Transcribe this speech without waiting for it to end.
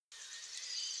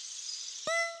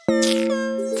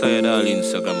Tired all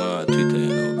Instagram and Twitter, you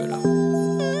know, brother.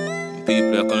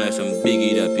 People are calling like some big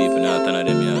idiot people, not none of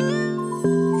them yard.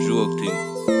 Joke thing.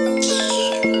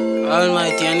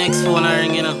 Almighty, your next phone I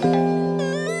ring, you know.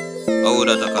 How would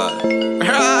that call?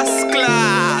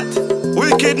 Rasclat!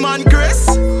 Wicked man Chris!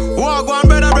 Walk one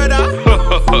brother.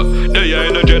 There you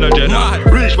in the Jenna.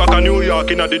 Reach back to New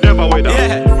York in the devil weather.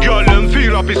 Yeah. Girl them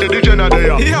feel up, it's the Jenna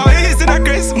there. Yo, easy na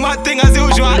Chris, mad thing as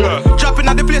usual. Yeah. Dropping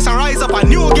at the place and rise up a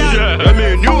new girl. Yeah, I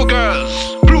mean new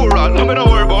girls. Plural, I mean don't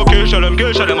worry about Keisha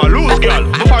them a loose girl.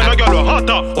 I find a girl who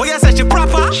hotter. Oh, you say she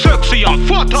proper? Sexy and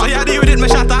fatter. So you deal with it, me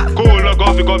shatter? Cool, look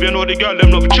off because you know the girl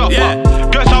them love chopper. Yeah.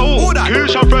 Guess who? Who that?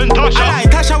 Keisha friend Tasha. Alright,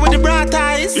 Tasha with the bright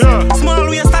eyes. Yeah. Small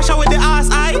waist Tasha with the ass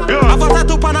eye. Yeah. I've got a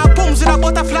tattoo on her pums with a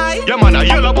butterfly. Yeah man, a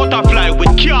yellow butterfly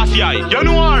with cassie eye. You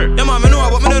know her? Yeah man, me know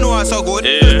her, but me don't know her so good.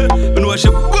 Yeah. Me know she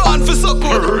born for so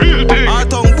good. Real thing. Her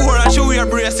tongue bore and she wear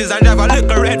braces and drive a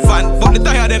little red fan. But the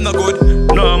tire them no good.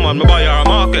 No man, me buy her a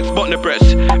markets, but the press.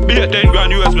 Be a 10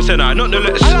 grand US, me send her, nothing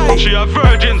less. Aye. She a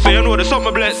virgin, so you know the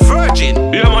something blessed.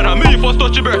 Virgin? Yeah man, and me first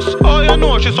touch your breast. Oh, you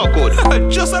know she so good.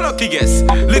 Just a lucky guess.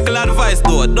 Little advice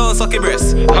though, don't suck your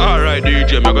breast. Alright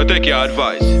DJ, me go take your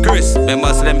advice. Chris,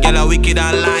 remember say them gyal are wicked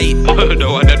and lie. The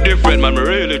one that different man, me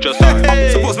really just sorry.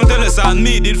 Suppose me tell you son,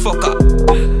 me did fuck up.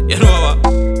 You know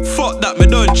what? Fuck that, me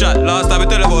don't chat. Last time I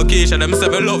tell you about Keisha, them say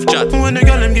me love chat. When the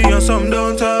girl them give you some,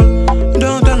 don't tell.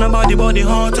 Don't tell nobody about the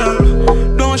hotel.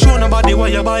 Don't show nobody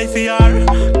what you buy for her.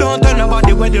 Don't tell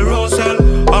nobody where the rose sell.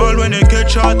 All when they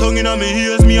catch her tongue in me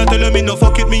ears, me I tell you me no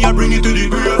fuck it, me I bring it to the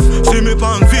grave. See me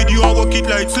pan video, I work it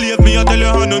like slave. Me I tell you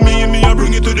how no me I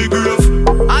bring it to the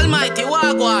grave. Almighty,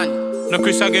 walk one. No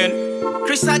Chris again.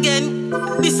 Chris again.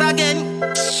 This again.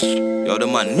 Yo the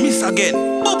man miss again.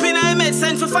 Up in MOOVEMENTZ,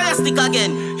 send for fire stick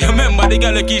again. You remember the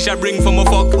girl Keisha bring for my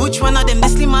fuck? Which one of them, the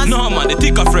slimmers? No man, the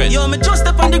thicker friend. Yo, me just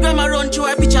step on the ground and run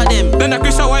through a picture of them. Then the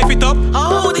Chris a wife it up.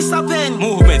 How this happen?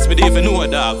 MOOVEMENTZ, me don't even know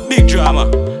dog. Big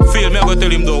drama. Feel me I go tell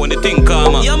him though when the thing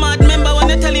calmer. Yo, mad remember when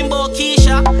they tell him about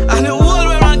Keisha? And the whole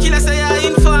way around killer say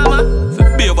you're informer.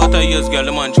 Be about a years girl,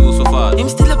 the man choose so far. Him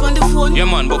still up on the phone? Yeah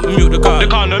man, but mute the call. They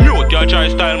can't mute, you try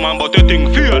style man, but the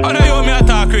thing feel. I know you me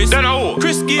attack Chris. Then I who?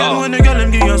 Chris Gayle. When the girl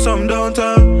them give you some, don't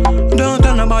tell. Don't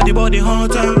tell nobody about the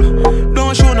hotel.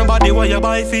 Don't show nobody what you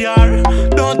buy for her.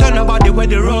 Don't tell nobody where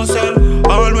the rose sell.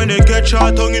 All when they catch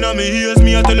her tongue in me ears,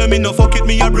 me I tell you me no fuck it,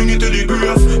 me I bring it to the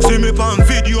grave. See me pan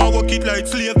video, I work it like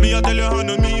slave. Me I tell you how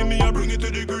no me I bring it.